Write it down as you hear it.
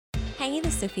Hey,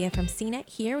 this is Sophia from CNET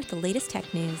here with the latest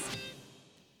tech news.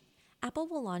 Apple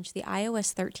will launch the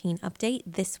iOS 13 update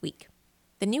this week.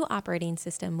 The new operating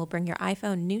system will bring your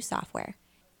iPhone new software,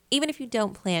 even if you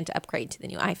don't plan to upgrade to the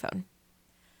new iPhone.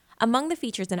 Among the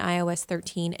features in iOS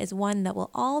 13 is one that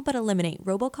will all but eliminate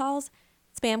robocalls,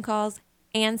 spam calls,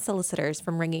 and solicitors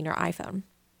from ringing your iPhone.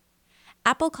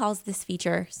 Apple calls this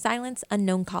feature Silence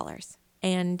Unknown Callers,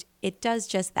 and it does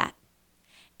just that.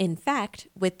 In fact,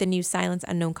 with the new Silence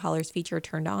Unknown Callers feature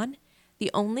turned on, the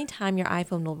only time your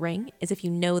iPhone will ring is if you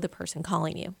know the person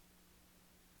calling you.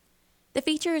 The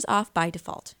feature is off by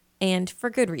default, and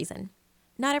for good reason.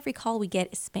 Not every call we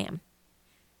get is spam.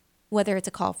 Whether it's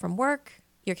a call from work,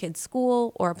 your kid's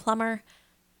school, or a plumber,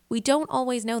 we don't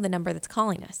always know the number that's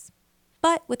calling us.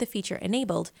 But with the feature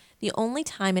enabled, the only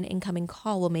time an incoming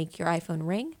call will make your iPhone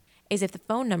ring is if the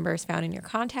phone number is found in your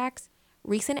contacts,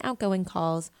 recent outgoing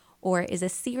calls, or is a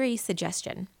Siri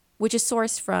suggestion, which is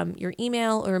sourced from your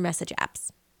email or message apps.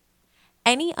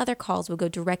 Any other calls will go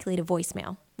directly to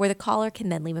voicemail, where the caller can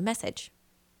then leave a message.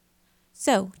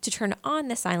 So, to turn on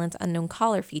the Silence Unknown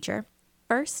Caller feature,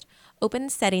 first, open the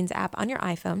Settings app on your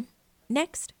iPhone.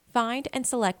 Next, find and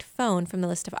select Phone from the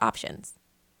list of options.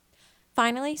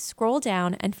 Finally, scroll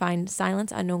down and find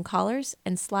Silence Unknown Callers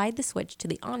and slide the switch to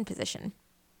the on position.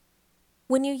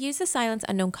 When you use the Silence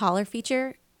Unknown Caller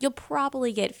feature, you'll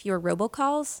probably get fewer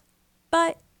robocalls,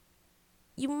 but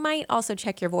you might also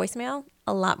check your voicemail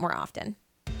a lot more often.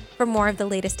 For more of the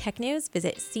latest tech news,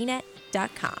 visit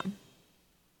cnet.com.